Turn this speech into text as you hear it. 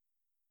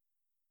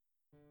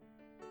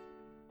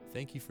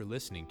Thank you for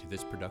listening to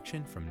this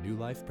production from New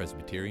Life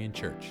Presbyterian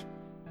Church.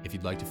 If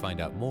you'd like to find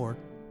out more,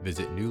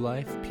 visit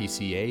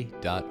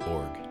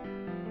newlifepca.org.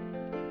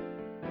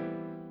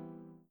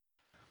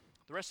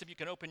 The rest of you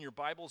can open your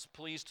Bibles,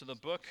 please, to the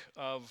book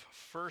of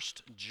 1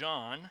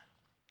 John.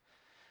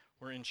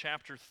 We're in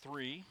chapter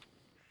 3.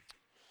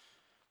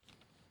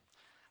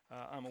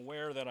 I'm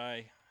aware that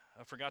I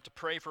forgot to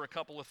pray for a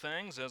couple of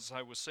things as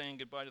I was saying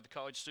goodbye to the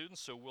college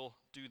students, so we'll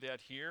do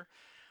that here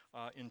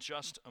in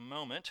just a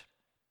moment.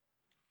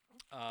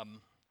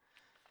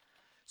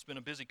 It's been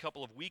a busy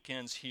couple of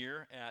weekends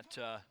here at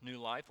New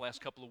Life.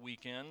 Last couple of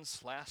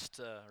weekends.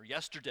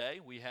 Yesterday,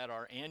 we had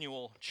our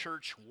annual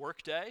church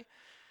work day.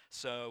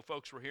 So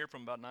folks were here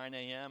from about 9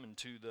 a.m.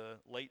 into the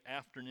late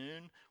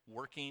afternoon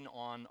working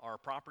on our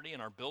property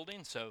and our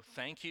building. So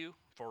thank you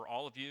for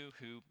all of you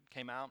who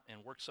came out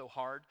and worked so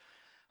hard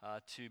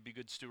to be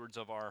good stewards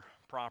of our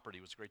property.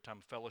 It was a great time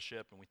of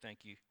fellowship, and we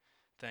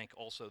thank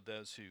also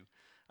those who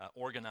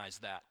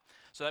organized that.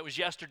 So that was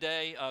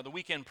yesterday. The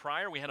weekend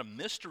prior, we had a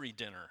mystery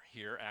dinner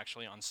here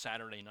actually on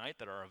Saturday night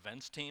that our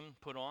events team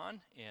put on,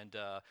 and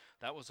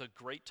that was a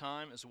great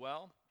time as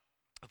well.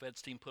 The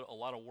events team put a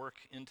lot of work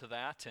into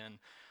that, and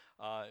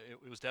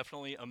it was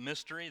definitely a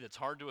mystery that's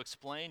hard to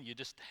explain. You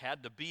just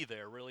had to be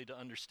there really to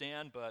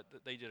understand, but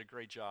they did a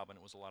great job, and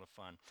it was a lot of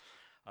fun.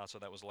 So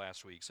that was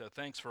last week. So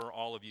thanks for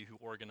all of you who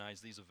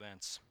organized these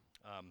events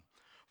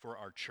for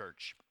our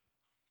church.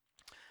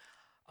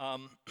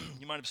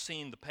 You might have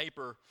seen the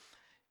paper,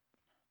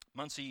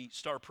 Muncie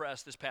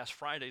Star-Press, this past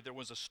Friday. There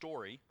was a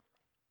story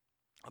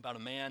about a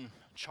man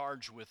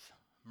charged with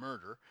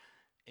murder.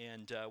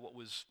 And what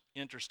was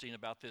interesting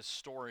about this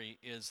story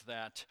is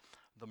that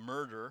the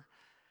murder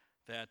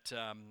that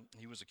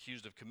he was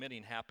accused of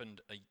committing happened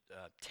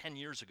 10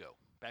 years ago,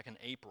 back in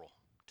April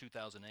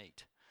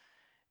 2008.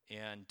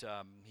 And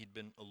he'd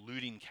been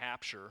eluding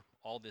capture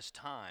all this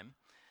time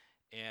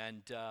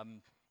and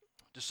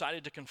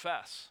decided to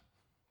confess.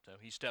 So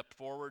he stepped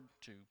forward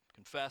to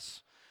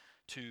confess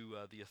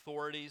to the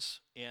authorities,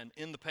 and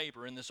in the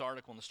paper, in this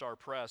article in the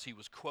Star-Press, he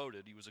was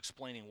quoted. He was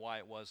explaining why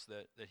it was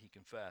that he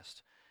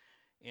confessed.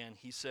 And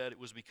he said, "It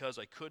was because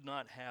I could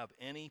not have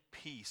any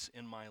peace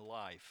in my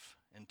life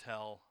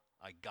until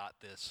I got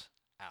this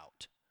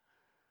out."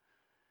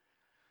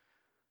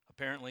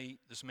 Apparently,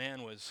 this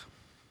man was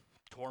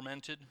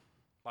tormented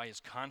by his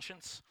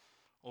conscience,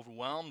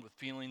 overwhelmed with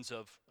feelings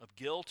of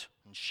guilt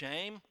and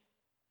shame.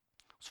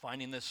 Was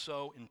finding this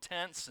so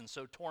intense and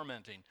so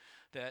tormenting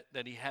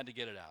that he had to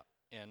get it out,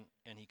 and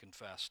he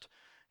confessed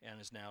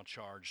and is now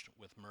charged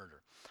with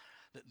murder.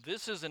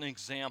 This is an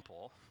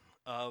example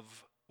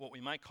of what we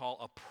might call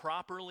a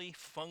properly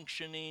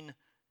functioning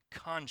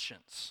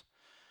conscience.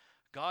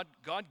 God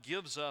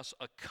gives us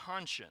a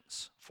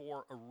conscience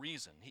for a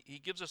reason. He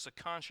gives us a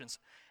conscience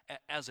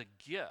as a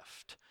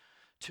gift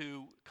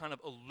to kind of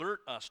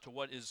alert us to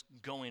what is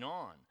going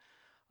on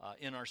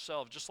in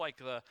ourselves, just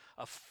like a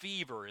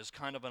fever is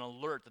kind of an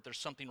alert that there's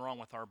something wrong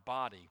with our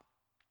body,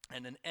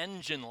 and an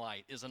engine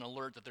light is an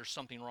alert that there's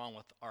something wrong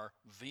with our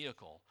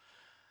vehicle.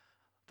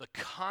 The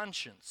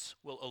conscience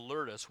will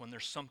alert us when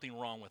there's something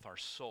wrong with our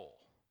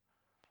soul,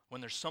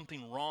 when there's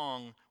something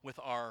wrong with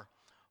our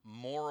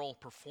moral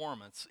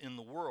performance in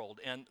the world,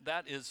 and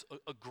that is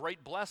a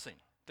great blessing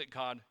that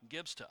God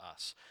gives to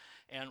us.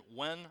 And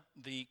when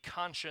the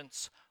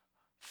conscience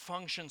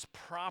functions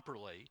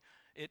properly,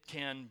 it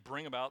can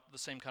bring about the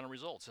same kind of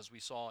results as we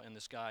saw in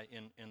this guy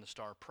in the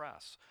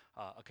Star-Press,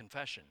 a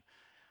confession,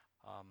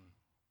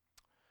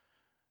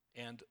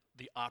 and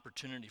the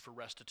opportunity for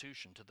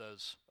restitution to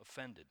those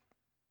offended.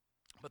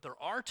 But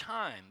there are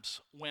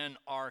times when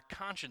our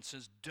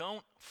consciences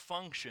don't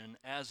function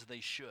as they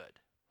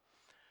should.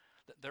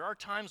 There are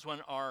times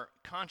when our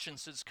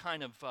consciences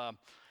kind of,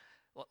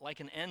 like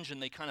an engine,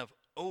 they kind of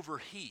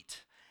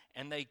overheat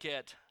and they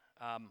get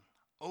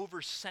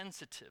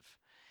oversensitive.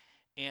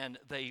 And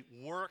they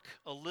work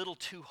a little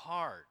too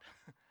hard.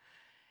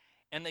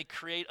 And they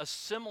create a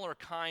similar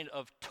kind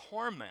of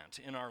torment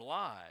in our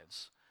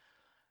lives,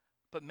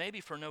 but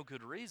maybe for no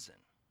good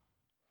reason.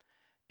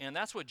 And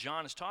that's what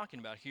John is talking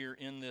about here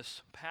in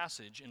this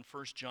passage in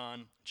 1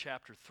 John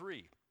chapter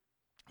 3.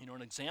 You know,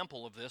 an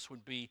example of this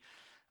would be,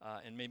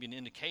 and maybe an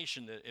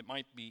indication that it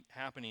might be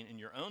happening in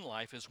your own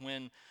life, is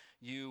when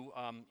you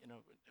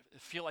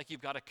feel like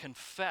you've got to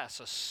confess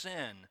a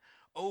sin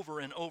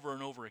over and over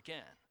and over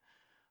again.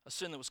 A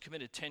sin that was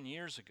committed 10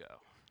 years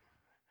ago.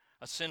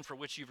 A sin for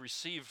which you've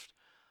received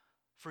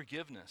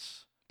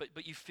forgiveness.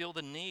 But you feel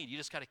the need. You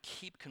just got to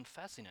keep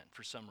confessing it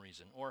for some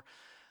reason. Or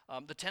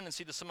the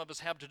tendency that some of us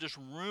have to just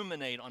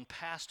ruminate on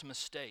past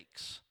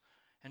mistakes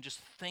and just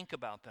think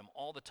about them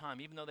all the time.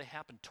 Even though they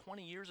happened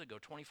 20 years ago,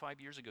 25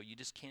 years ago, you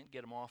just can't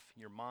get them off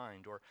your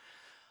mind. Or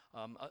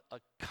a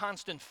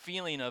constant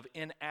feeling of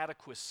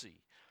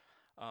inadequacy.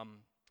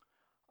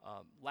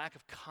 Lack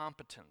of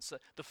competence,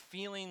 the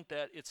feeling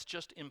that it's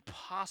just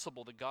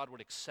impossible that God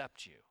would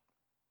accept you.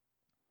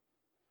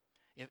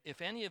 If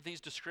any of these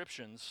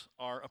descriptions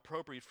are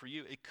appropriate for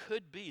you, it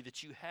could be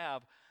that you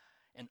have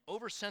an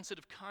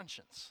oversensitive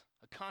conscience,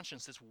 a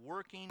conscience that's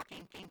working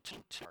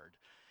too hard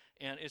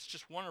And it's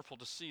just wonderful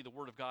to see the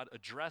Word of God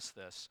address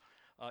this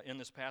in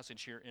this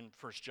passage here in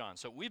 1 John.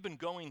 So we've been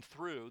going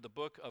through the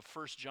book of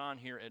 1 John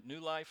here at New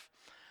Life,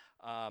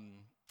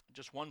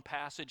 just one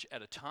passage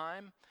at a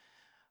time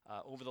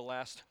over the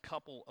last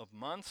couple of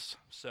months.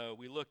 So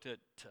we looked at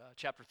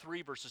chapter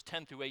 3, verses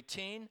 10 through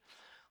 18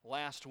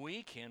 last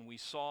week, and we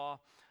saw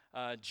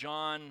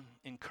John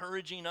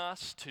encouraging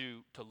us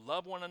to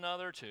love one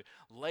another, to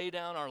lay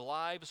down our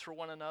lives for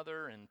one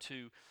another, and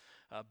to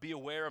be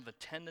aware of the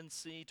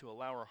tendency to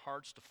allow our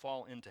hearts to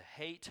fall into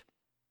hate.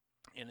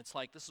 And it's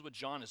like this is what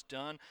John has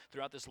done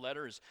throughout this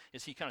letter is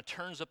he kind of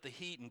turns up the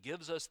heat and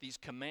gives us these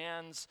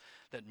commands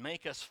that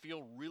make us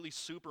feel really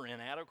super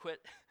inadequate.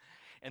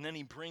 And then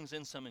he brings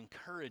in some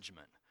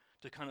encouragement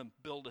to kind of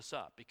build us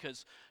up,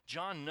 because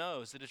John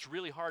knows that it's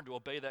really hard to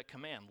obey that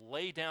command.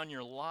 Lay down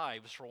your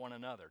lives for one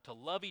another. To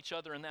love each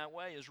other in that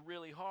way is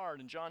really hard.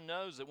 And John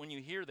knows that when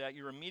you hear that,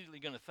 you're immediately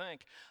going to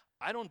think,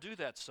 I don't do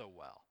that so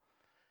well.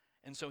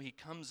 And so he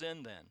comes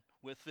in then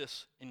with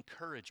this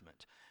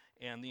encouragement.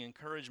 And the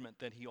encouragement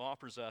that he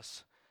offers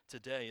us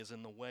today is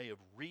in the way of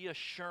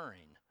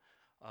reassuring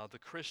the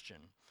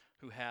Christian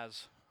who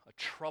has a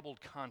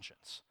troubled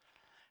conscience.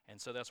 And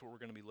so that's what we're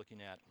going to be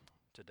looking at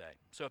today.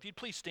 So if you'd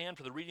please stand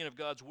for the reading of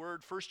God's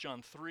Word, 1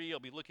 John 3, I'll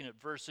be looking at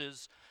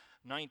verses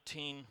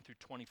 19 through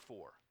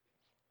 24.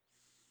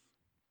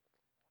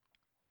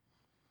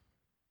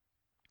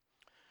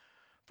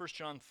 1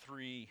 John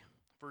 3,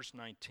 verse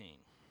 19.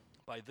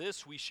 By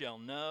this we shall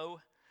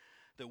know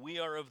that we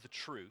are of the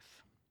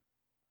truth,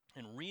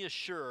 and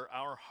reassure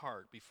our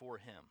heart before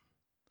him.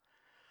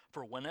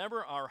 For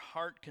whenever our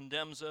heart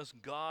condemns us,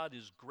 God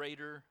is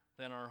greater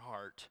than our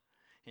heart,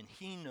 and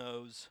he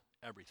knows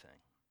everything.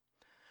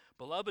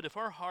 Beloved, if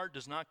our heart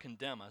does not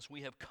condemn us,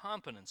 we have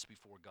confidence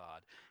before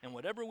God, and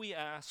whatever we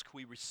ask,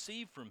 we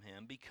receive from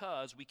him,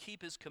 because we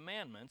keep his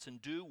commandments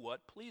and do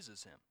what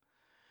pleases him.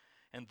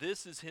 And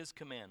this is his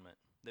commandment,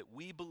 that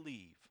we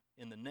believe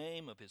in the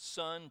name of his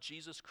Son,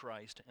 Jesus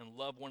Christ, and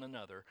love one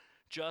another,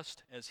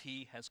 just as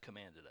he has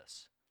commanded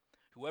us.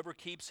 Whoever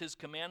keeps his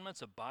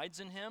commandments abides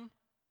in him,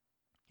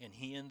 and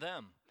he in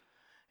them.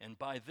 And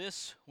by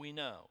this we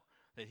know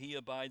that he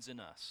abides in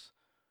us,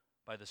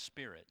 by the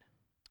Spirit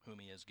whom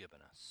he has given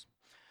us.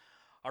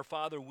 Our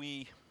Father,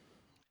 we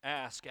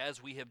ask,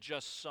 as we have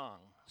just sung,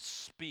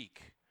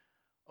 speak,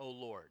 O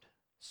Lord.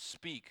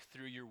 Speak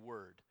through your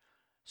word.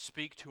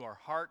 Speak to our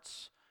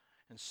hearts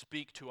and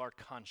speak to our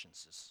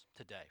consciences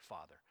today,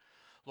 Father.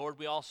 Lord,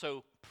 we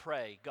also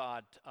pray,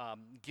 God,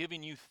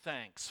 giving you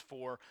thanks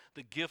for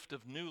the gift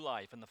of New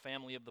Life and the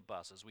family of the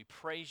Busses. We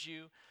praise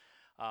you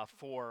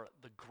for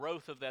the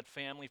growth of that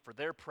family, for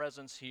their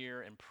presence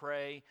here, and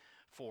pray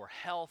for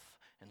health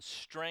and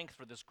strength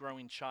for this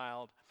growing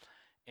child,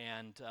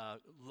 and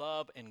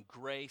love and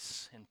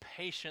grace and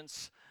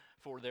patience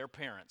for their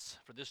parents,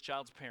 for this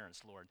child's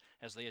parents, Lord,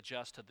 as they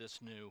adjust to this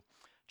new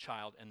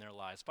child in their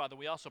lives. Father,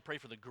 we also pray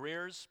for the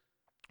Greers.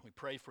 We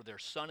pray for their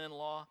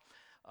son-in-law,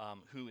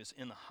 who is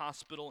in the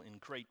hospital in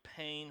great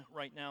pain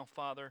right now,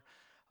 Father.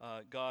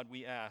 God,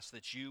 we ask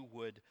that you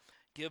would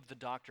give the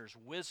doctors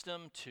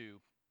wisdom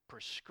to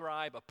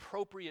prescribe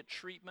appropriate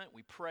treatment.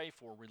 We pray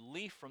for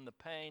relief from the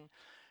pain.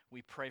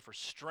 We pray for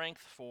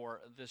strength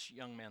for this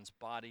young man's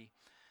body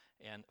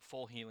and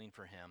full healing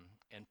for him,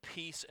 and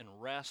peace and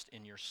rest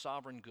in your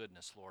sovereign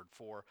goodness, Lord,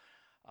 for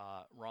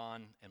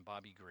Ron and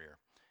Bobby Greer.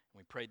 And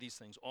we pray these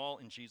things all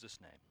in Jesus'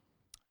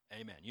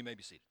 name. Amen. You may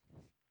be seated.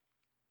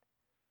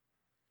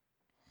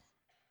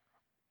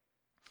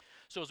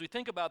 So as we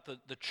think about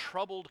the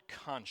troubled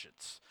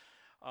conscience,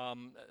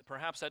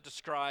 perhaps that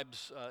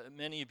describes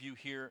many of you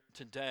here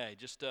today,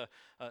 just a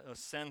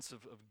sense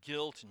of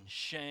guilt and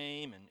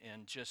shame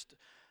and just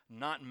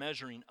not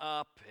measuring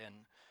up and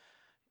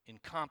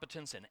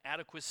incompetence and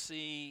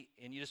inadequacy,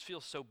 and you just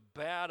feel so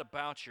bad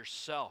about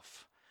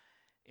yourself.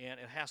 And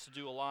it has to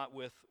do a lot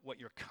with what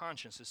your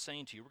conscience is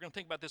saying to you. We're going to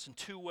think about this in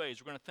two ways.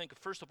 We're going to think,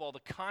 first of all,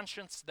 the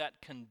conscience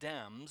that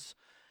condemns,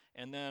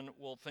 and then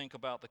we'll think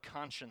about the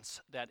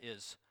conscience that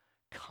is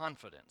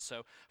confident.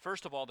 So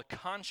first of all, the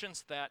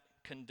conscience that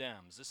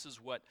condemns. This is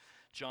what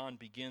John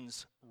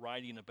begins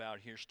writing about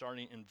here,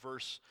 starting in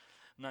verse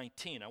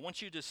 19. I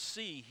want you to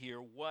see here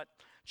what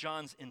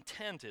John's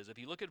intent is. If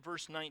you look at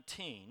verse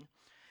 19,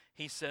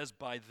 he says,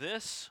 by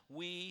this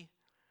we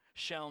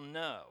shall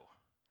know.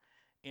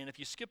 And if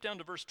you skip down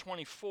to verse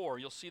 24,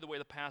 you'll see the way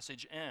the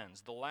passage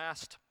ends. The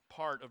last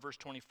part of verse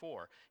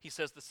 24, he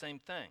says the same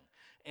thing.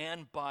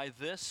 And by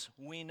this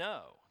we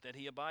know that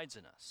he abides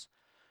in us.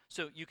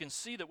 So you can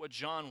see that what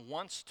John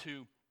wants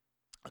to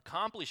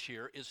accomplish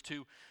here is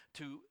to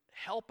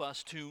help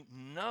us to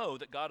know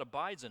that God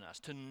abides in us,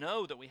 to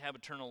know that we have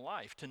eternal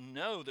life, to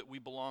know that we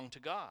belong to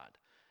God.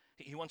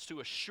 He wants to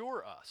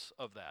assure us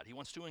of that. He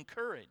wants to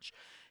encourage.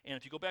 And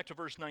if you go back to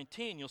verse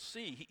 19, you'll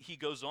see he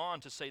goes on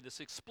to say this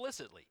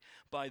explicitly.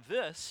 By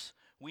this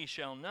we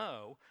shall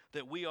know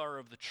that we are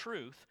of the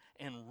truth,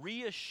 and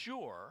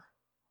reassure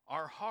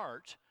our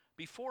heart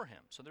before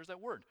him. So there's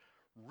that word,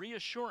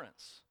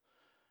 reassurance.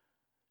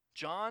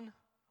 John,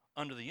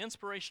 under the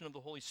inspiration of the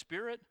Holy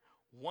Spirit,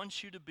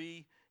 wants you to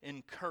be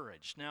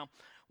encouraged. Now,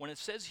 when it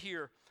says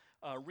here,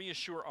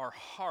 reassure our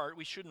heart,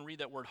 we shouldn't read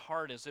that word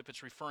heart as if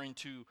it's referring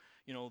to,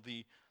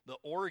 the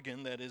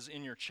organ that is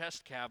in your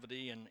chest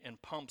cavity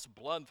and pumps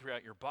blood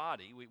throughout your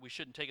body. We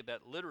shouldn't take it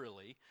that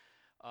literally.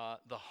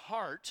 The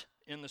heart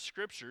in the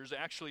Scriptures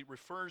actually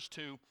refers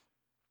to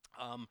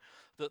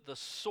the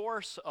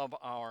source of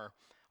our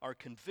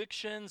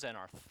convictions and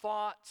our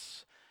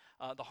thoughts.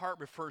 The heart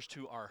refers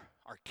to our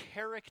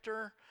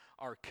character,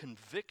 our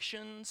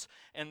convictions,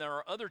 and there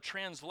are other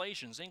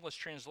translations, English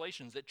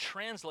translations, that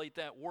translate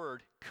that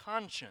word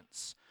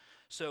conscience.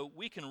 So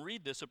we can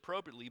read this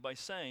appropriately by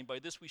saying, by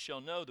this we shall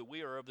know that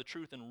we are of the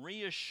truth and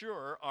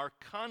reassure our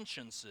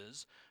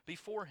consciences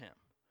before Him.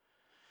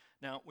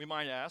 Now, we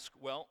might ask,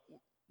 well,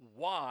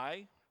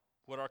 why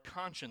would our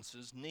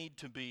consciences need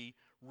to be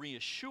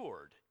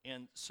reassured?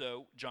 And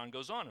so John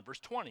goes on in verse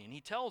 20, and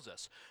he tells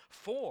us,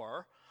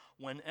 for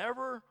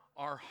whenever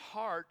our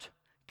heart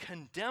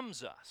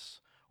condemns us,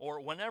 or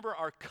whenever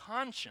our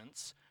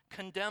conscience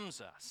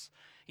condemns us.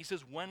 He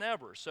says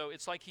whenever. So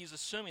it's like he's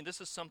assuming this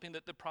is something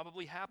that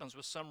probably happens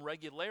with some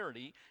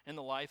regularity in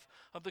the life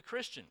of the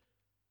Christian.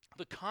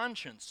 The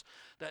conscience,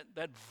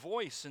 that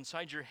voice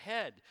inside your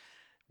head,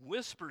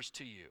 whispers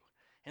to you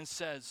and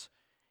says,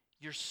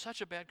 you're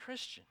such a bad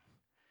Christian.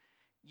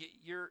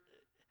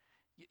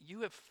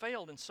 You have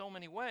failed in so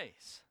many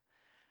ways.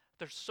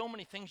 There's so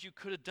many things you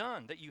could have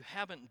done that you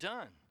haven't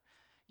done.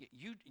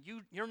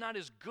 You're not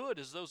as good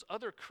as those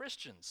other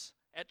Christians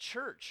at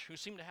church who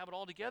seem to have it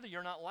all together.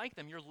 You're not like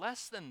them. You're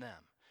less than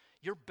them.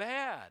 You're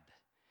bad.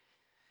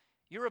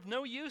 You're of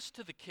no use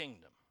to the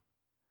kingdom.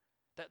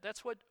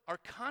 That's what our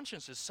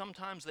conscience is.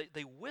 Sometimes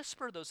they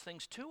whisper those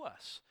things to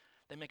us.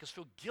 They make us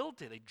feel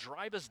guilty. They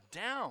drive us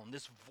down,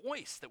 this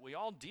voice that we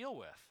all deal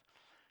with.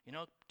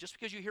 Just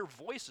because you hear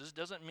voices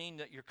doesn't mean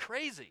that you're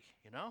crazy,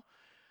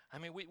 I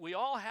mean, we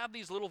all have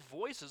these little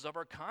voices of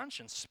our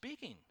conscience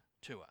speaking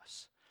to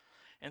us.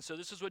 And so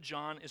this is what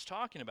John is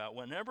talking about.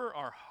 Whenever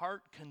our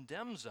heart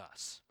condemns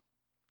us.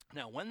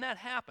 Now, when that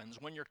happens,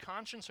 when your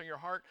conscience or your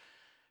heart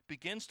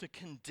begins to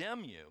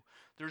condemn you,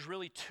 there's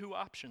really two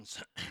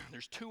options.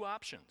 There's two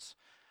options.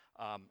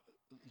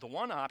 The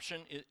one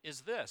option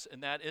is this,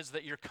 and that is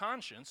that your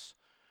conscience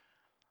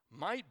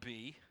might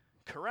be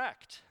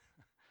correct.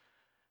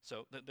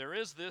 So there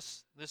is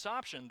this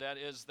option, that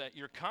is that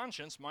your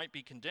conscience might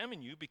be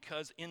condemning you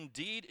because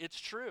indeed it's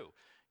true.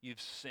 You've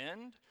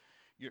sinned.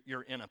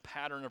 You're in a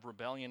pattern of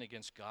rebellion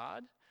against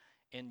God,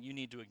 and you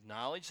need to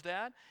acknowledge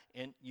that,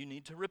 and you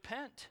need to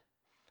repent.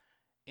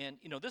 And,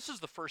 this is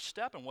the first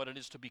step in what it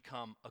is to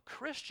become a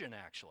Christian,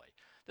 actually.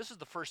 This is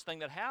the first thing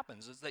that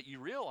happens, is that you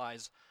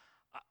realize,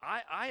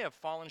 I have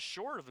fallen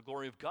short of the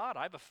glory of God.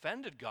 I've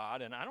offended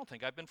God, and I don't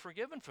think I've been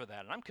forgiven for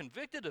that, and I'm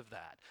convicted of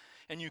that.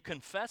 And you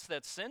confess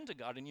that sin to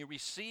God, and you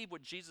receive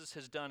what Jesus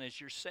has done as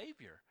your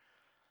Savior.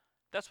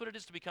 That's what it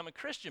is to become a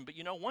Christian. But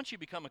once you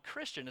become a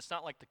Christian, it's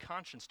not like the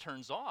conscience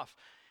turns off.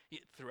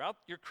 Throughout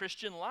your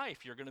Christian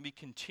life, you're going to be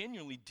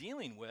continually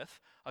dealing with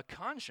a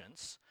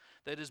conscience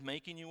that is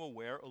making you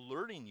aware,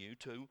 alerting you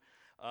to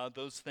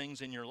those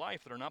things in your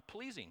life that are not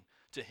pleasing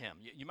to Him.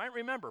 You might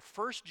remember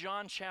 1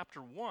 John chapter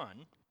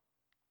 1,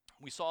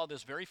 we saw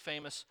this very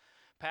famous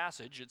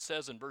passage. It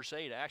says in verse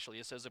 8, actually,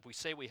 it says, if we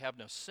say we have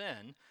no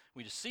sin,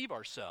 we deceive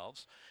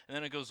ourselves. And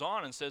then it goes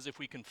on and says, if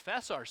we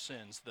confess our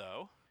sins,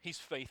 though, He's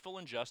faithful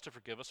and just to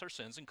forgive us our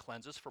sins and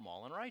cleanse us from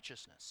all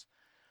unrighteousness.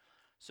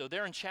 So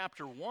there in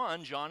chapter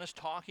 1, John is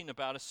talking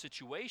about a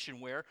situation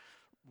where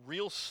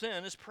real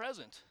sin is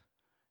present.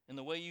 And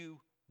the way you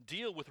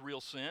deal with real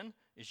sin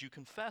is you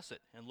confess it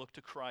and look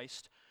to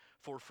Christ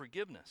for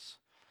forgiveness.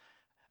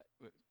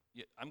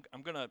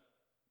 I'm going to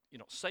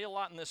say a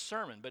lot in this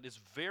sermon, but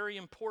it's very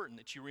important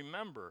that you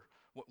remember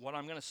what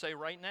I'm going to say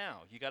right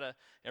now.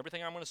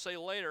 Everything I'm going to say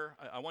later,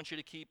 I want you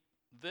to keep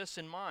this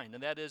in mind,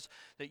 and that is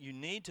that you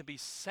need to be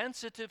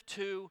sensitive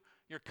to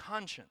your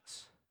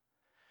conscience.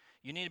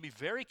 You need to be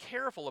very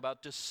careful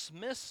about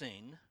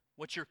dismissing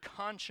what your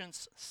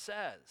conscience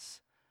says.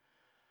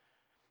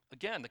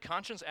 Again, the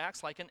conscience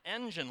acts like an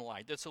engine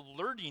light that's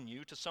alerting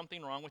you to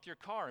something wrong with your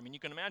car. I mean, you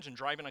can imagine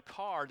driving a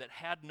car that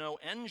had no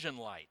engine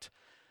light.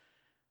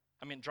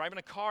 I mean, driving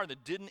a car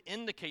that didn't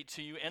indicate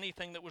to you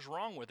anything that was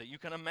wrong with it. You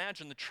can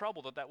imagine the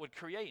trouble that would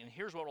create. And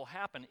here's what will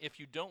happen if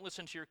you don't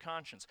listen to your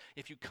conscience.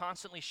 If you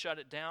constantly shut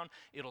it down,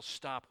 it'll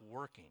stop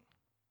working.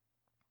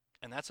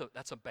 And that's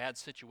a bad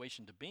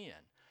situation to be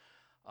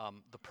in.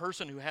 The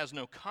person who has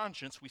no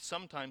conscience, we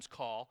sometimes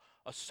call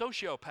a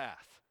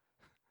sociopath.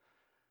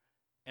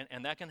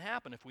 And that can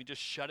happen if we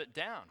just shut it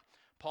down.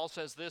 Paul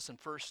says this in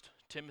 1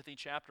 Timothy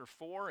chapter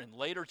 4, in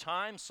later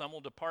times some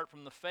will depart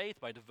from the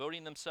faith by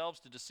devoting themselves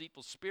to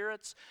deceitful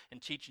spirits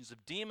and teachings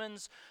of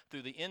demons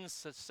through the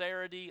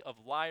insincerity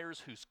of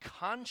liars whose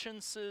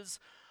consciences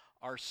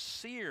are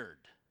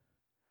seared.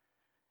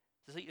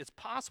 See, it's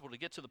possible to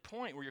get to the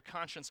point where your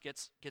conscience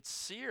gets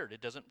seared.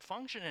 It doesn't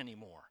function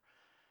anymore.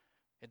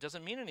 It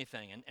doesn't mean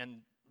anything, and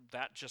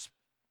that just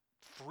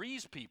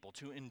frees people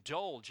to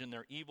indulge in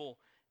their evil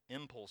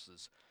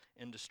impulses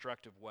in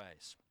destructive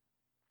ways.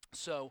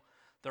 So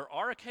there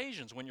are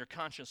occasions when your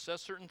conscience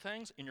says certain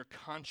things and your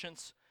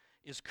conscience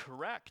is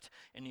correct,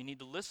 and you need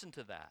to listen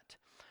to that.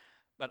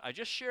 But I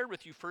just shared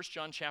with you 1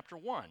 John chapter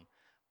 1.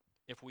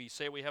 If we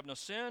say we have no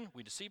sin,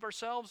 we deceive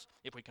ourselves.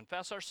 If we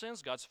confess our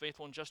sins, God's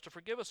faithful and just to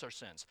forgive us our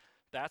sins.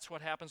 That's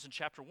what happens in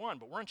chapter 1,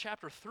 but we're in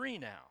chapter 3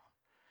 now.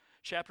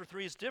 Chapter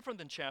 3 is different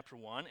than chapter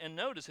 1, and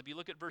notice, if you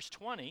look at verse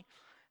 20,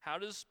 how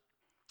does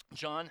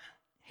John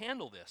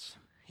handle this?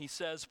 He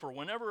says, for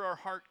whenever our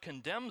heart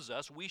condemns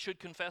us, we should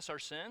confess our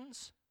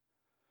sins.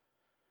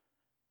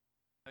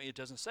 I mean, it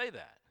doesn't say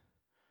that.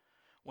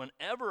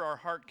 Whenever our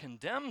heart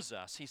condemns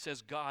us, he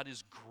says God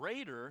is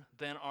greater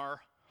than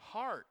our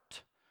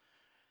heart.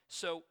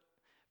 So,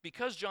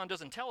 because John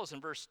doesn't tell us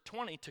in verse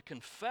 20 to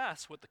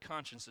confess what the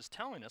conscience is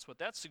telling us, what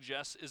that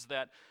suggests is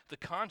that the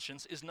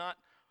conscience is not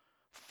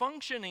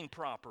functioning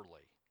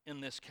properly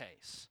in this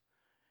case.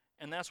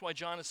 And that's why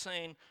John is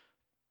saying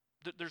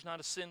that there's not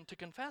a sin to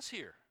confess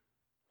here.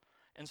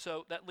 And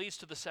so that leads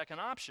to the second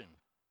option.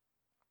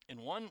 In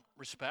one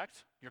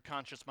respect, your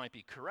conscience might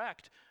be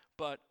correct,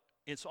 but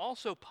it's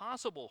also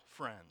possible,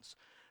 friends,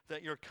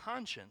 that your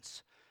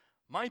conscience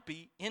might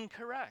be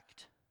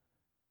incorrect.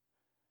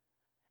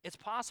 It's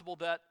possible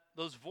that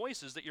those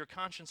voices that your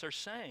conscience are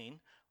saying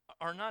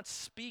are not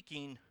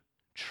speaking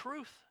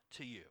truth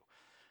to you.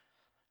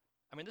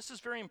 I mean, this is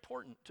very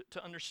important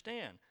to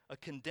understand. A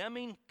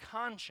condemning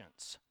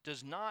conscience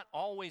does not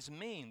always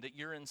mean that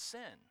you're in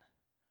sin.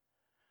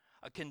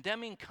 A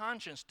condemning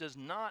conscience does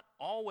not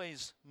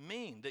always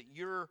mean that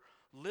you're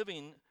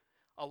living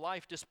a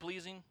life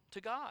displeasing to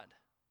God.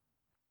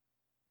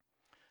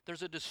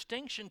 There's a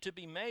distinction to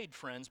be made,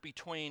 friends,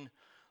 between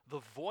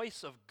the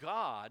voice of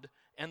God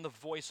and the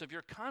voice of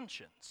your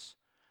conscience.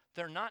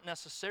 They're not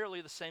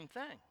necessarily the same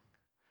thing.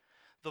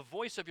 The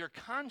voice of your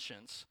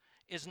conscience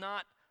is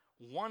not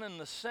one and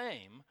the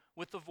same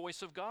with the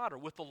voice of God or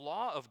with the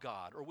law of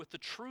God or with the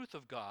truth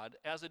of God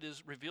as it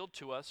is revealed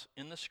to us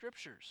in the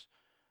Scriptures.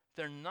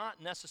 They're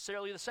not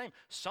necessarily the same.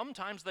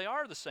 Sometimes they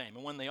are the same,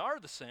 and when they are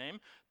the same,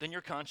 then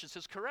your conscience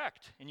is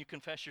correct and you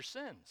confess your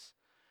sins.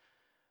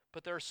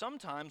 But there are some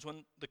times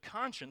when the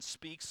conscience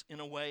speaks in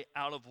a way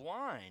out of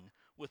line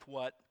with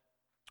what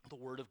the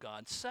Word of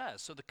God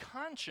says. So the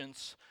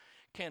conscience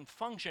can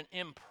function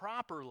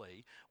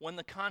improperly when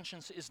the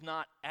conscience is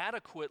not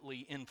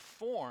adequately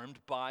informed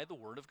by the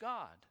Word of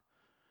God.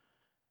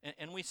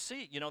 And we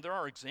see, there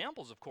are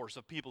examples, of course,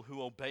 of people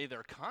who obey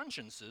their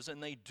consciences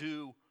and they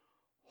do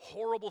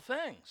horrible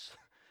things,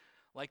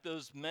 like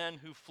those men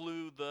who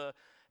flew the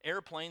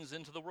airplanes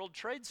into the World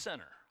Trade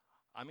Center.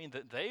 I mean,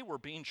 they were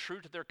being true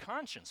to their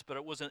conscience, but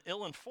it was an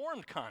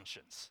ill-informed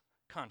conscience.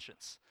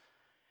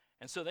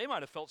 And so they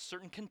might have felt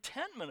certain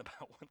contentment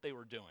about what they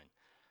were doing.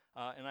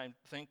 And I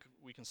think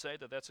we can say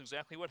that that's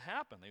exactly what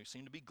happened. They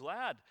seemed to be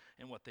glad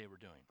in what they were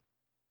doing.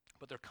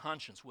 But their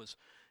conscience was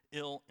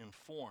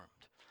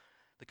ill-informed.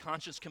 The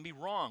conscience can be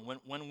wrong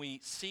when we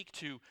seek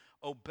to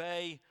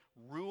obey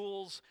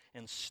rules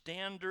and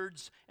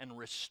standards and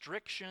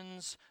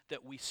restrictions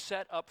that we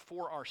set up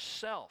for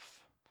ourselves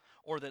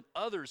or that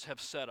others have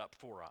set up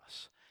for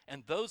us.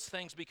 And those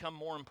things become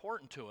more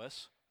important to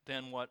us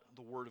than what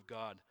the Word of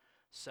God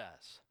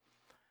says.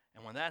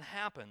 And when that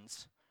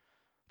happens,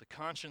 the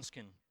conscience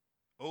can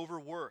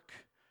overwork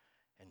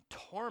and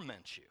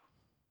torment you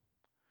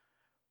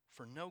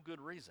for no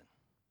good reason.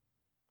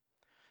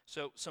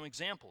 So some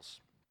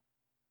examples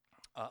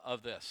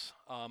of this.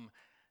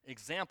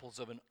 Examples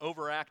of an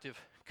overactive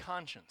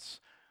conscience.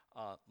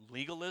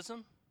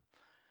 Legalism.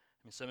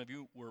 I mean, some of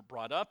you were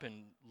brought up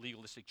in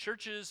legalistic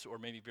churches or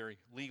maybe very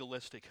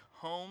legalistic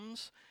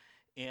homes,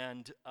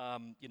 and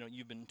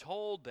you've been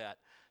told that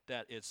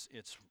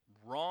it's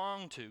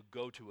wrong to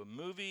go to a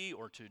movie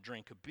or to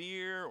drink a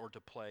beer or to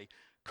play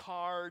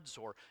cards,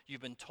 or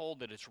you've been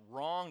told that it's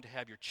wrong to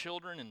have your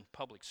children in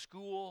public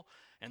school,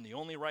 and the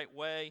only right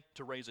way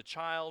to raise a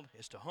child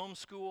is to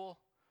homeschool,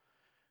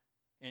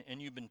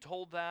 and you've been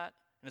told that,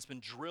 and it's been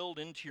drilled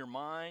into your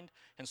mind,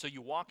 and so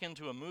you walk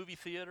into a movie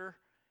theater,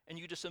 and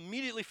you just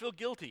immediately feel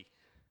guilty,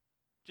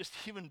 just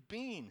even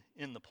being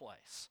in the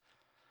place.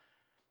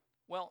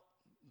 Well,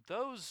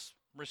 those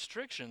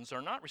restrictions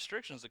are not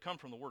restrictions that come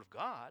from the Word of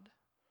God.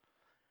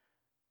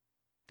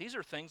 These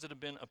are things that have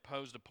been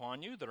imposed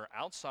upon you that are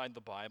outside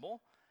the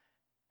Bible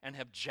and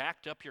have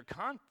jacked up your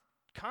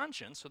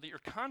conscience so that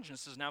your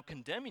conscience is now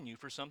condemning you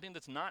for something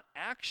that's not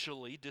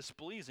actually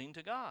displeasing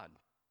to God.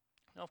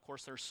 Now, of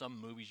course, there are some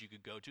movies you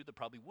could go to that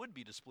probably would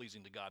be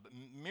displeasing to God, but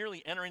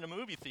merely entering a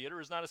movie theater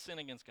is not a sin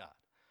against God.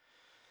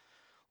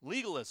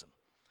 Legalism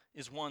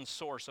is one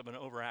source of an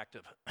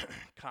overactive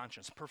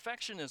conscience.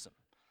 Perfectionism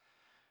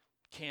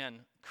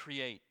can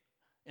create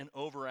an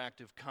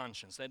overactive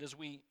conscience. That is,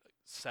 we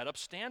set up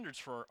standards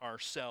for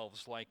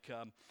ourselves, like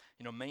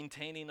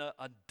maintaining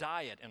a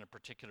diet in a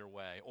particular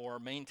way, or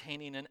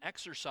maintaining an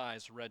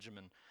exercise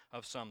regimen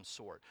of some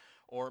sort,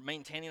 or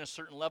maintaining a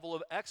certain level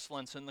of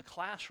excellence in the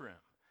classroom.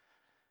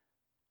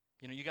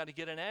 You got to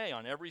get an A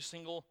on every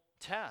single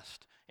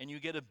test, and you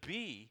get a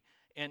B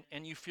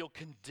and you feel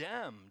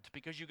condemned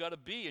because you got a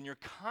B, and your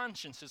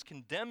conscience is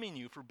condemning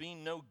you for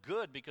being no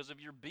good because of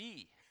your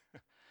B.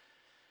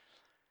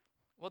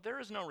 Well, there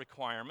is no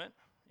requirement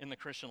in the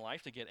Christian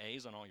life to get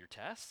A's on all your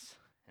tests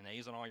and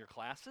A's on all your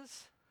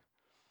classes.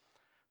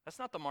 That's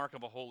not the mark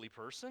of a holy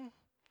person.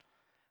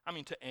 I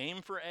mean, to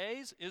aim for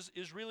A's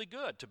is really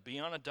good. To be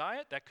on a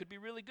diet, that could be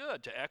really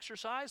good. To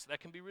exercise,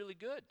 that can be really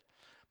good.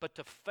 But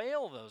to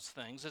fail those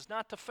things is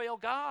not to fail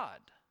God.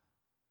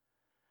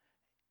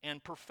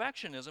 And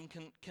perfectionism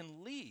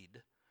can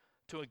lead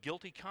to a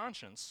guilty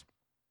conscience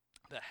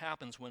that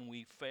happens when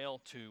we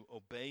fail to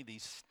obey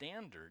these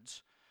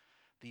standards,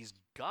 these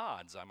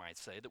gods, I might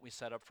say, that we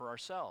set up for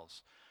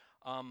ourselves.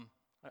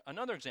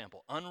 Another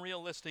example,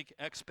 unrealistic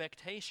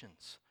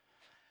expectations.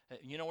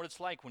 You know what it's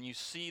like when you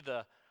see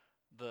the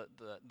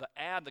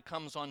ad that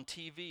comes on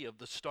TV of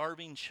the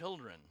starving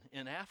children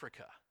in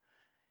Africa,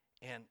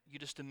 and you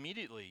just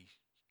immediately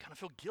kind of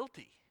feel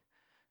guilty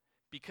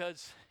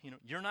because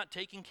you're not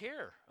taking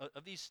care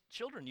of these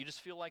children. You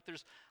just feel like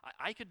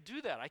I could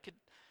do that.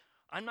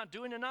 I'm not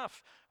doing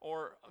enough.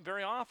 Or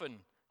very often,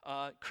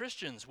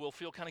 Christians will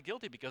feel kind of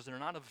guilty because they're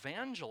not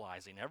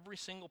evangelizing every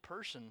single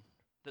person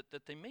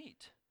that they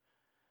meet.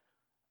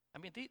 I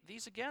mean,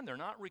 these again, they're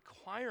not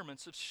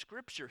requirements of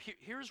Scripture.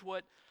 Here's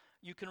what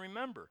you can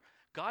remember.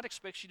 God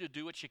expects you to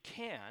do what you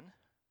can,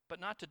 but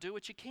not to do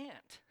what you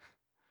can't.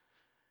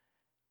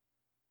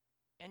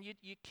 And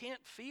you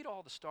can't feed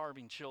all the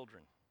starving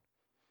children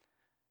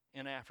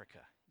in Africa.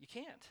 You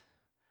can't.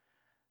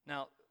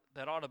 Now,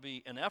 that ought to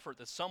be an effort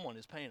that someone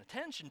is paying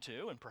attention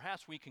to, and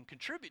perhaps we can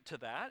contribute to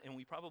that, and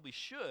we probably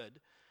should,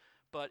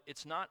 but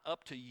it's not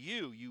up to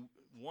you,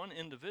 one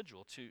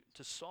individual,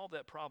 to solve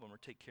that problem or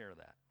take care of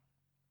that.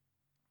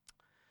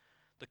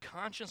 The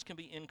conscience can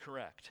be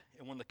incorrect,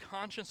 and when the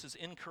conscience is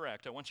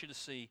incorrect, I want you to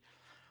see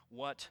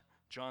what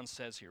John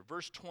says here.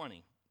 Verse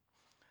 20,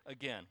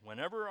 again,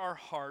 whenever our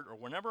heart or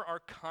whenever our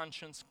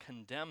conscience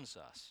condemns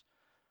us,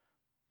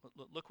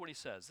 look what he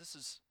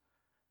says.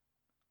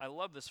 I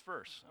love this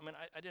verse. I mean,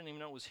 I didn't even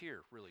know it was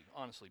here, really,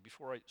 honestly,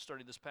 before I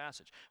studied this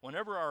passage.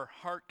 Whenever our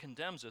heart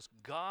condemns us,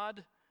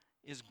 God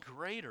is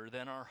greater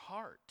than our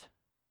heart.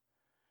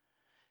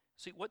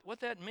 See, what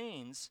that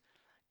means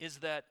is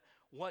that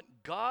what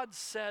God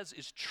says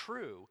is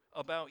true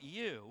about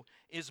you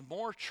is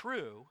more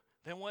true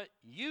than what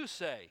you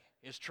say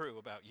is true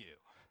about you.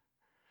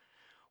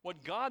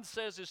 What God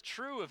says is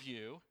true of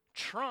you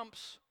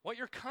trumps what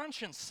your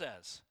conscience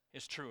says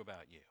is true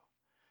about you.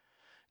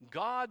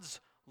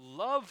 God's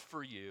love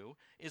for you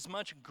is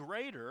much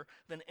greater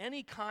than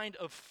any kind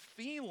of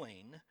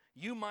feeling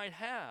you might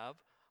have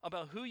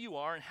about who you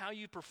are and how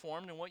you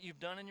performed and what you've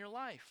done in your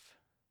life.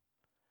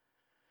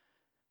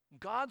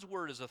 God's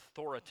word is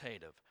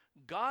authoritative.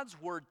 God's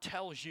word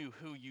tells you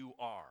who you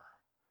are.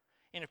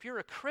 And if you're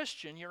a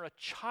Christian, you're a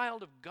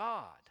child of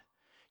God.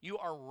 You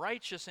are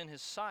righteous in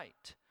His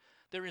sight.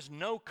 There is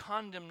no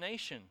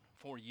condemnation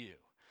for you.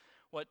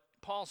 What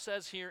Paul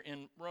says here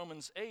in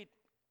Romans 8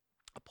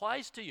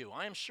 applies to you.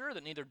 I am sure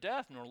that neither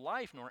death, nor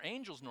life, nor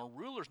angels, nor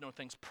rulers, nor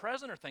things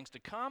present or things to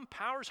come,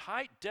 powers,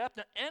 height, depth,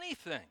 nor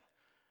anything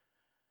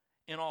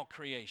in all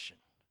creation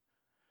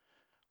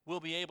will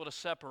be able to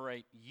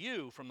separate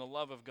you from the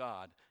love of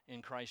God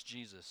in Christ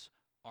Jesus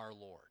our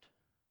Lord.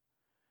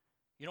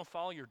 You don't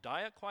follow your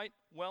diet quite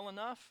well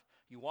enough?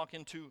 You walk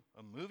into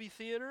a movie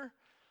theater?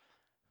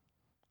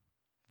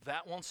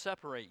 That won't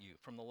separate you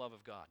from the love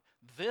of God.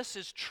 This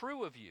is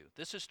true of you.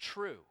 This is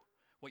true.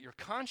 What your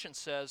conscience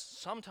says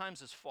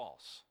sometimes is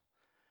false.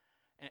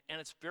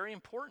 And it's very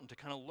important to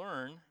kind of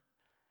learn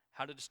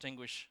how to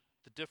distinguish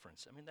the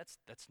difference. I mean,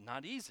 that's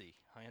not easy,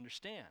 I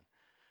understand.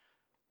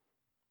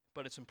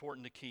 But it's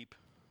important to keep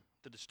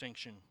the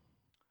distinction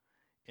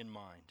in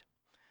mind.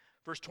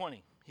 Verse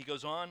 20, he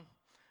goes on,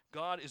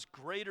 God is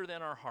greater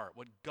than our heart.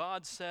 What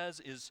God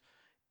says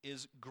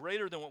is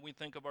greater than what we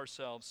think of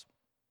ourselves.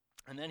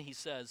 And then he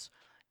says,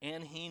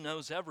 and He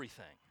knows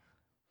everything.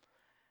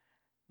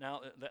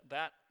 Now,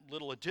 that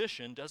little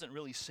addition doesn't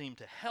really seem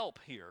to help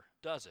here,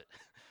 does it?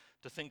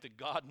 To think that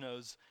God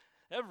knows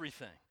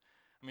everything.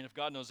 I mean, if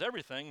God knows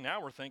everything,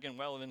 now we're thinking,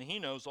 well, then He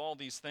knows all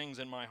these things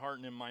in my heart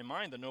and in my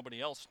mind that nobody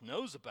else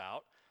knows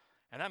about,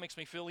 and that makes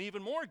me feel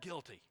even more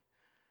guilty.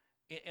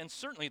 And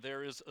certainly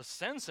there is a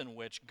sense in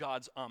which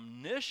God's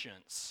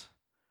omniscience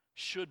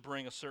should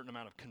bring a certain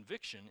amount of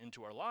conviction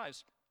into our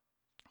lives.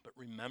 But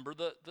remember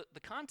the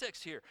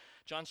context here.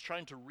 John's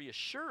trying to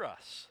reassure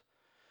us.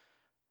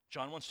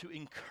 John wants to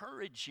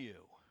encourage you.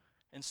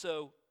 And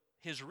so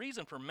his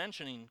reason for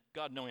mentioning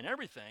God knowing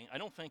everything, I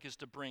don't think, is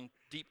to bring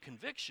deep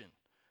conviction.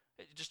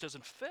 It just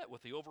doesn't fit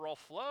with the overall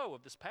flow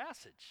of this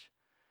passage.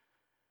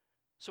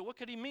 So what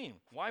could he mean?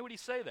 Why would he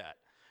say that?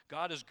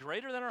 God is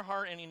greater than our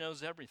heart and He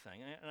knows everything.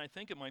 And I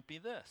think it might be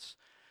this.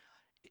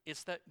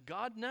 It's that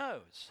God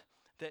knows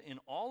that in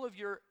all of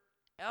your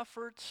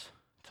efforts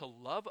to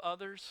love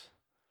others,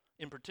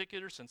 in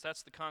particular, since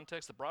that's the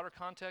context, the broader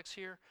context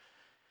here,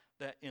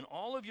 that in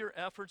all of your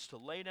efforts to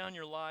lay down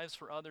your lives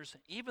for others,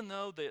 even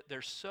though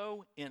they're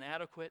so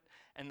inadequate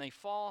and they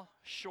fall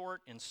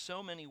short in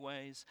so many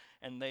ways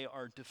and they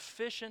are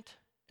deficient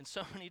in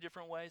so many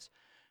different ways,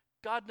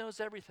 God knows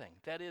everything.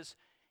 That is,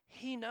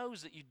 He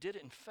knows that you did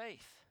it in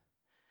faith.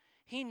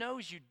 He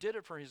knows you did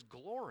it for His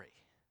glory.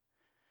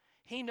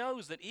 He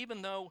knows that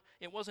even though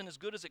it wasn't as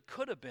good as it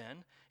could have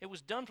been, it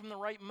was done from the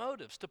right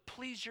motives to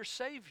please your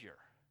Savior.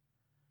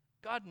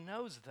 God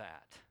knows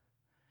that.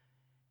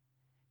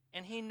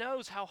 And He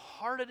knows how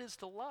hard it is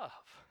to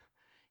love.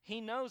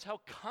 He knows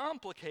how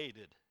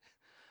complicated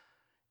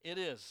it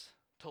is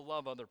to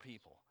love other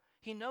people.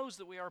 He knows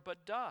that we are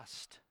but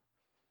dust.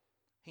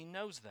 He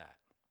knows that.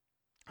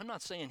 I'm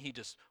not saying He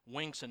just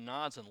winks and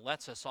nods and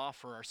lets us off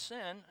for our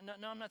sin.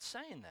 No, I'm not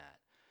saying that.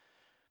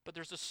 But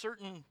there's a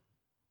certain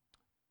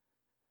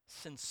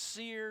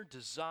sincere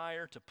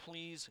desire to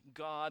please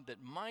God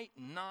that might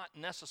not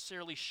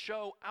necessarily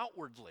show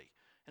outwardly.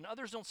 And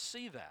others don't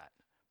see that,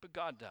 but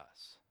God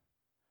does.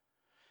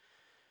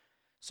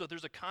 So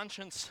there's a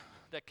conscience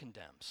that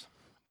condemns.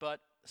 But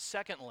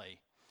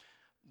secondly,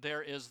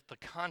 there is the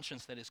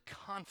conscience that is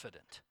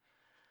confident.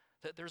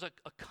 That there's a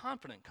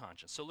confident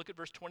conscience. So look at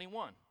verse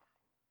 21.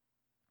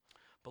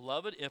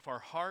 Beloved, if our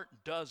heart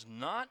does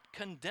not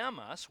condemn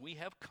us, we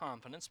have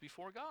confidence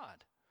before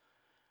God.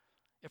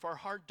 If our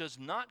heart does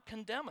not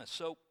condemn us.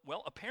 So,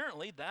 well,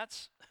 apparently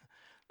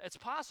it's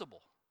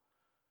possible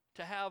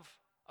to have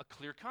a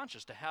clear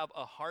conscience, to have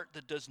a heart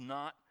that does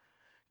not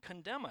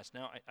condemn us.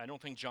 Now, I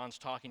don't think John's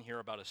talking here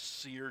about a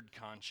seared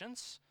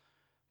conscience.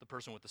 The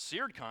person with the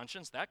seared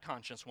conscience, that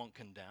conscience won't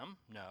condemn.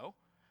 No.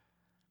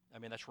 I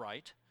mean, that's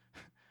right.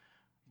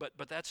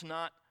 But that's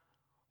not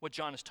what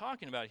John is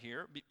talking about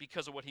here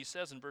because of what he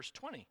says in verse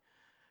 20.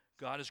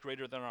 God is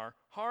greater than our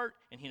heart,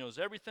 and He knows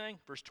everything.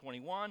 Verse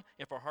 21,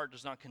 if our heart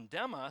does not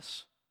condemn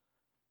us,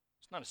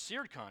 it's not a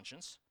seared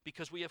conscience,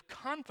 because we have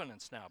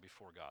confidence now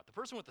before God. The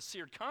person with the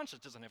seared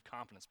conscience doesn't have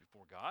confidence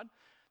before God.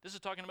 This is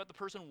talking about the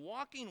person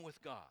walking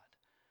with God,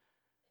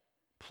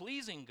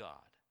 pleasing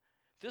God.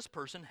 This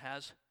person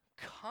has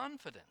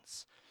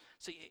confidence.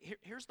 See,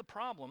 here's the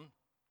problem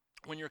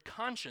when your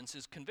conscience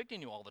is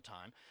convicting you all the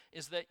time,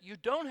 is that you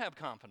don't have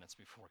confidence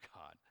before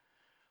God.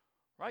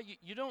 Right?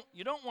 You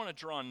don't want to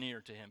draw near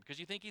to Him because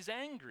you think He's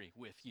angry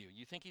with you.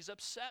 You think He's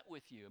upset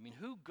with you. I mean,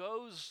 who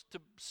goes to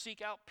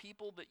seek out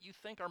people that you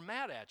think are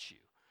mad at you?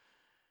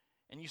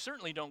 And you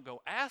certainly don't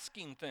go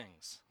asking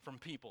things from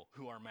people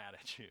who are mad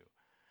at you.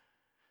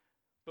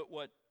 But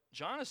what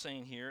John is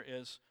saying here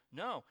is,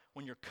 no,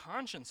 when your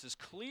conscience is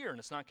clear and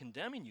it's not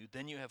condemning you,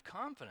 then you have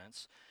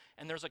confidence.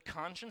 And there's a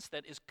conscience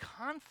that is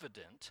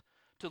confident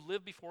to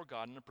live before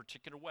God in a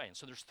particular way. And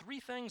so there's three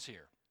things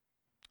here.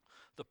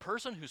 The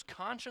person whose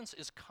conscience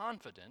is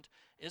confident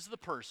is the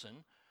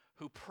person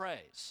who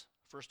prays,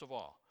 first of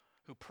all,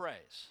 who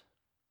prays.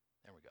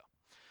 There we go.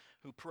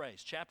 Who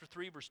prays. Chapter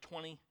 3, verse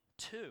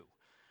 22.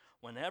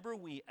 Whenever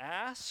we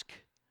ask,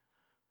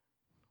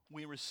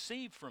 we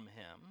receive from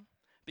Him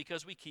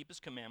because we keep His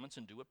commandments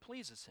and do what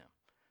pleases Him.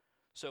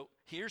 So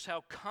here's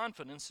how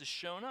confidence is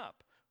shown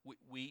up.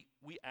 We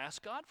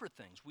ask God for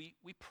things. We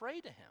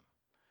pray to Him.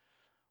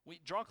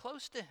 We draw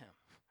close to Him.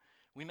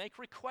 We make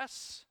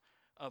requests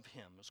of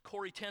Him. It was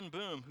Corrie ten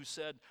Boom who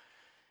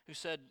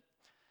said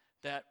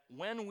that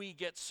when we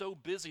get so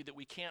busy that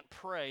we can't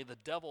pray, the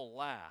devil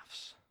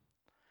laughs.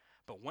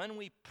 But when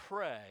we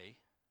pray,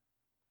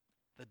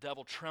 the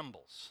devil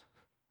trembles.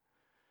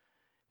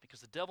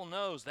 Because the devil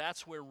knows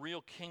that's where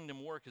real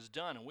kingdom work is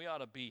done, and we ought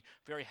to be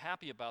very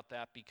happy about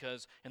that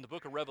because in the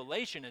book of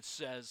Revelation it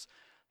says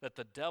that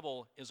the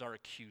devil is our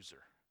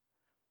accuser.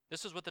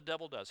 This is what the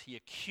devil does. He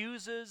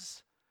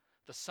accuses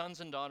the sons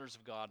and daughters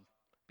of God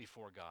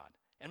before God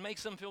and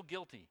makes them feel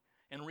guilty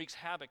and wreaks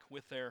havoc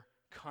with their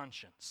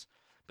conscience.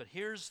 But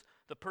here's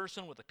the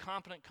person with a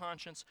confident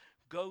conscience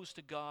goes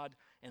to God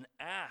and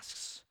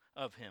asks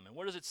of Him. And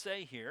what does it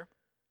say here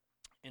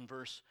in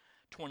verse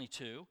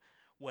 22?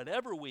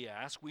 Whatever we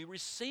ask, we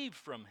receive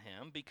from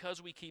Him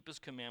because we keep His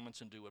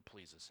commandments and do what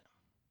pleases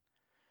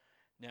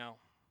Him. Now,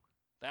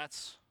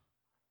 that's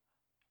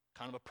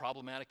kind of a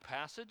problematic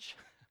passage.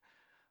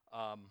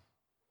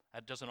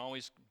 That doesn't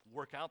always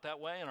work out that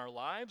way in our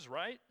lives,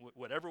 right?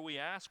 Whatever we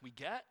ask, we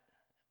get.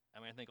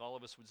 I mean, I think all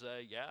of us would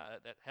say, yeah,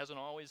 that hasn't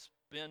always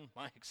been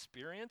my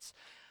experience.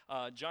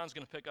 John's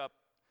going to pick up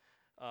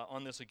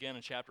on this again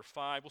in chapter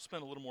 5. We'll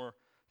spend a little more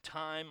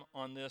time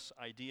on this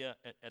idea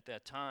at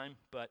that time,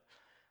 but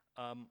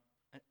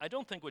I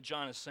don't think what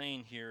John is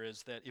saying here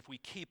is that if we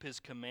keep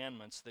His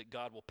commandments that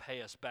God will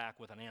pay us back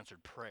with an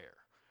answered prayer.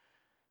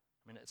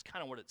 I mean, it's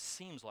kind of what it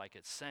seems like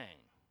it's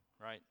saying,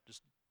 right?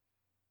 Just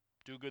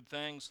do good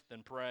things,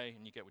 then pray,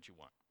 and you get what you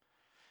want.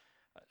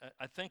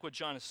 I think what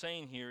John is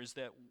saying here is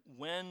that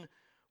when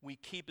we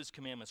keep His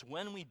commandments,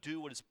 when we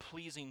do what is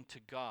pleasing to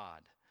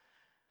God,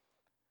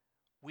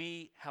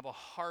 we have a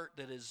heart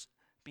that is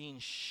being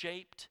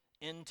shaped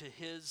into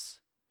His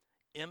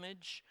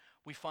image.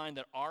 We find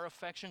that our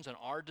affections and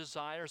our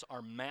desires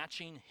are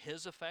matching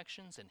His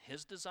affections and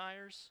His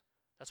desires.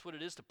 That's what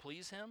it is to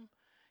please Him.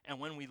 And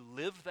when we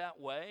live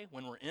that way,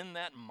 when we're in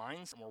that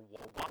mindset, and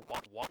we're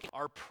walking,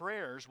 our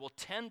prayers will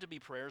tend to be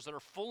prayers that are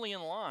fully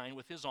in line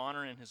with his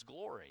honor and his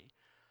glory.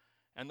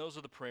 And those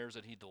are the prayers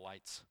that he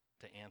delights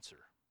to answer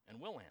and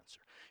will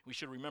answer. We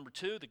should remember,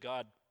 too, that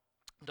God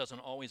doesn't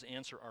always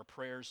answer our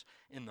prayers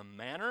in the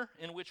manner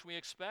in which we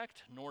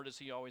expect, nor does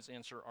he always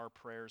answer our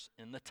prayers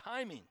in the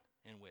timing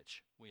in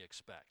which we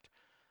expect.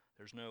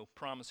 There's no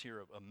promise here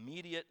of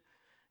immediate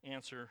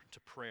answer to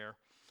prayer.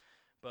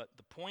 But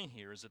the point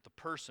here is that the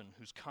person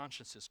whose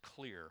conscience is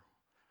clear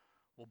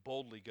will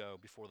boldly go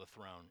before the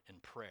throne in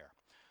prayer.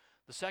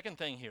 The second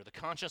thing here, the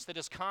conscience that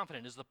is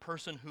confident, is the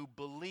person who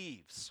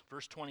believes.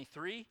 Verse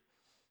 23.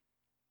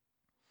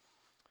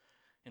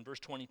 In verse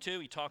 22,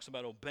 he talks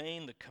about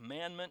obeying the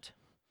commandment.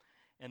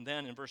 And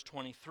then in verse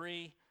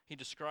 23, he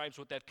describes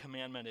what that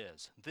commandment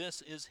is.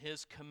 This is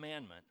his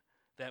commandment,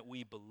 that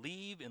we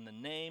believe in the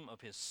name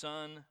of his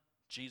Son,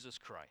 Jesus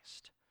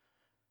Christ.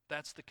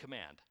 That's the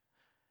command.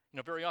 You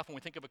know, very often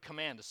we think of a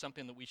command as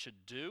something that we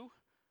should do,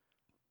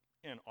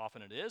 and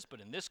often it is, but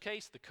in this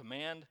case, the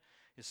command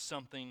is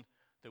something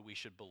that we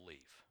should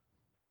believe.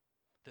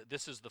 That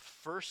this is the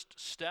first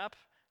step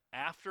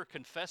after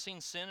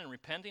confessing sin and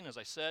repenting, as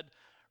I said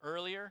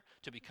earlier,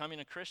 to becoming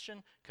a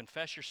Christian.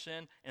 Confess your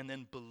sin and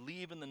then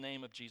believe in the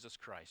name of Jesus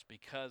Christ,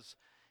 because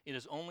it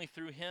is only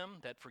through him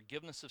that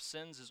forgiveness of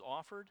sins is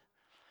offered.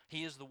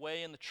 He is the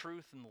way and the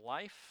truth and the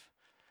life.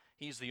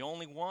 He's the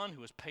only one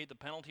who has paid the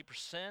penalty for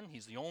sin.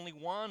 He's the only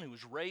one who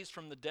was raised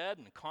from the dead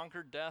and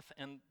conquered death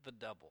and the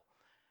devil.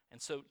 And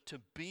so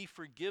to be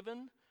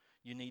forgiven,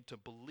 you need to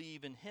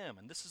believe in him.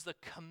 And this is the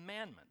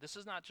commandment. This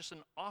is not just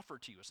an offer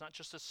to you. It's not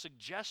just a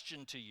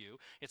suggestion to you.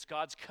 It's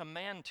God's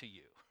command to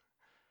you.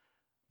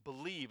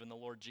 Believe in the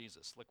Lord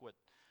Jesus. Look what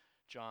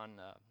John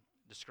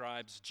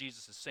describes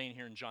Jesus is saying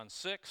here in John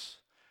 6.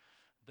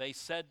 They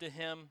said to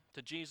him,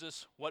 to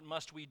Jesus, "What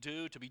must we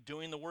do to be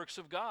doing the works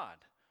of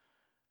God?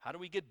 How do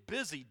we get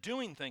busy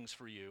doing things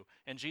for you?"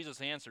 And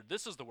Jesus answered,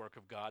 "This is the work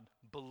of God.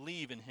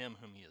 Believe in him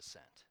whom he has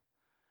sent."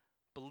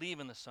 Believe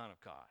in the Son of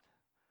God.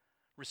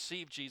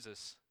 Receive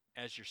Jesus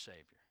as your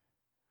Savior.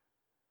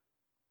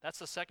 That's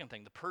the second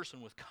thing the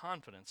person with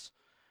confidence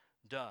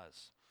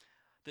does.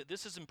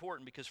 This is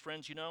important because,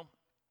 friends, you know,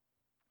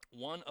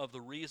 one of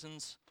the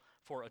reasons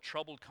for a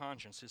troubled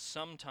conscience is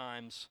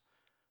sometimes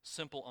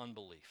simple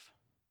unbelief.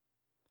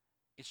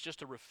 It's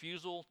just a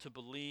refusal to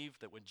believe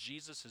that what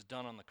Jesus has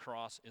done on the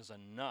cross is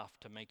enough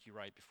to make you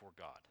right before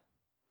God.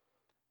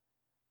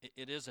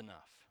 It is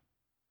enough.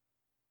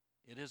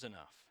 It is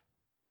enough.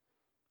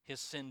 His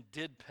sin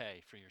did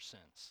pay for your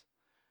sins.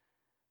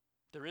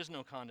 There is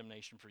no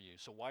condemnation for you,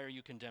 so why are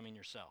you condemning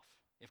yourself?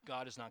 If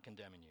God is not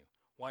condemning you,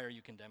 why are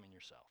you condemning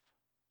yourself?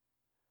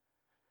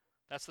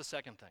 That's the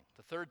second thing.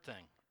 The third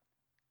thing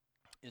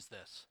is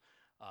this,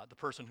 the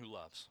person who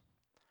loves.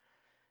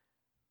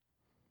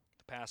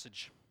 The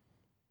passage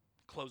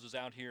closes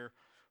out here,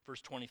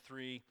 verse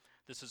 23.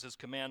 This is his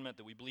commandment,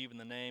 that we believe in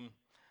the name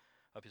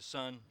of his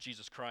Son,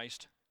 Jesus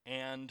Christ,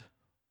 and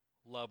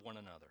love one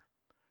another,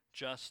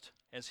 just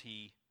as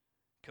he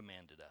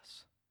commanded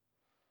us.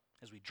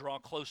 As we draw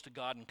close to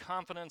God in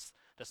confidence,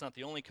 that's not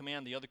the only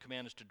command. The other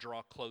command is to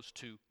draw close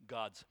to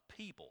God's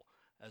people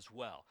as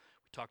well.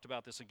 We talked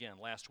about this again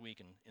last week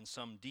in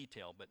some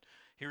detail, but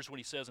here's what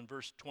he says in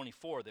verse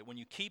 24, that when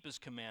you keep his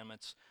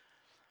commandments,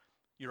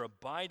 you're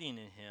abiding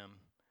in him,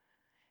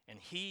 and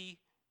he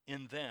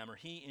in them, or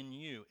he in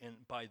you,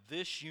 and by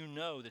this you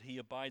know that he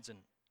abides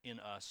in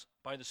us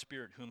by the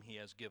Spirit whom he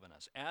has given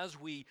us. As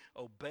we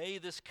obey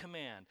this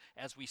command,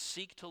 as we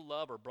seek to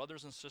love our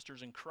brothers and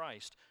sisters in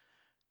Christ,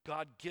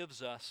 God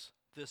gives us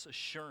this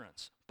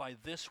assurance. By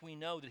this we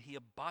know that he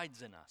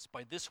abides in us.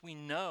 By this we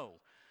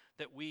know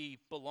that we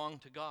belong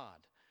to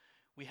God.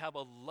 We have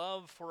a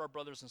love for our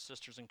brothers and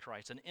sisters in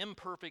Christ, an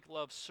imperfect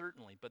love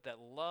certainly, but that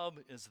love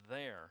is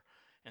there.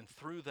 And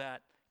through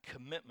that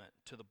commitment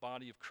to the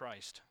body of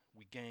Christ,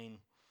 we gain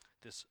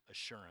this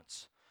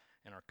assurance,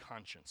 and our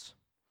conscience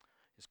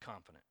is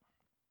confident.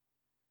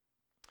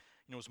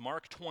 You know, it was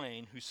Mark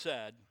Twain who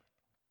said,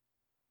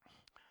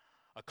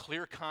 "A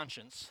clear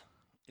conscience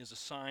is a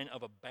sign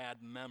of a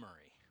bad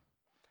memory."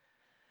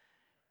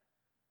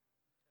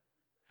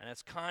 And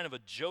that's kind of a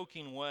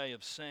joking way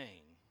of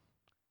saying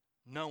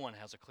no one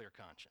has a clear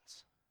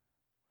conscience.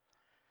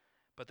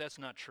 But that's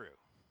not true.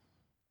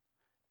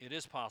 It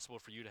is possible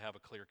for you to have a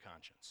clear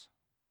conscience.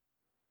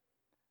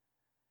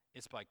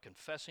 It's by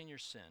confessing your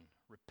sin,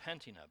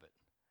 repenting of it,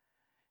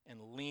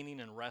 and leaning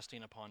and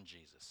resting upon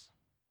Jesus.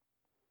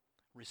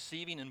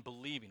 Receiving and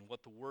believing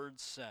what the Word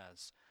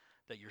says,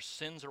 that your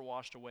sins are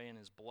washed away in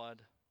his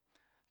blood,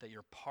 that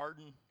your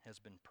pardon has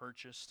been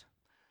purchased,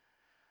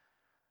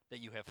 that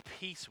you have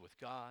peace with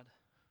God,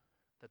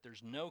 that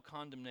there's no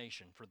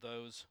condemnation for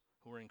those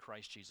who are in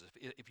Christ Jesus.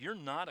 If you're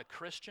not a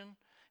Christian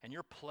and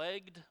you're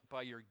plagued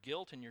by your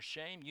guilt and your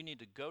shame, you need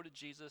to go to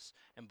Jesus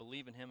and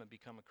believe in him and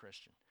become a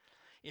Christian.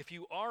 If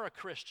you are a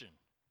Christian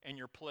and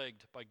you're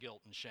plagued by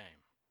guilt and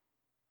shame,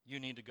 you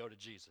need to go to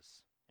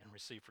Jesus and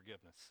receive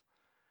forgiveness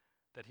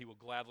that he will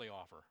gladly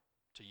offer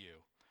to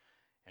you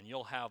And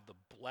you'll have the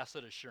blessed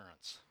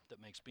assurance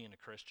that makes being a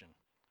Christian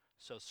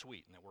so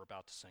sweet and that we're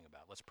about to sing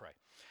about. Let's pray.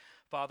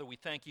 Father, we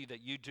thank you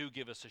that you do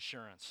give us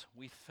assurance.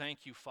 We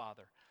thank you,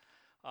 Father,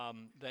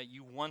 that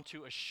you want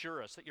to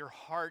assure us, that your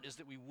heart is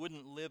that we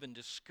wouldn't live in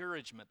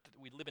discouragement, that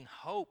we'd live in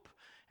hope,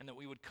 and that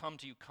we would come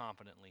to you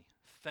confidently.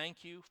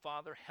 Thank you,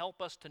 Father.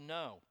 Help us to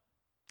know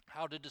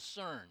how to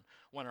discern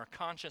when our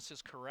conscience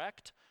is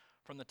correct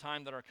from the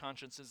time that our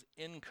conscience is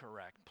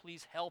incorrect.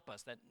 Please help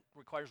us. That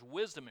requires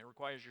wisdom. It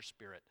requires your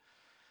Spirit.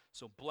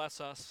 So bless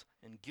us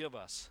and give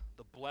us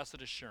the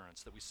blessed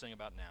assurance that we sing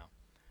about now.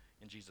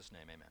 In Jesus'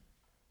 name, amen.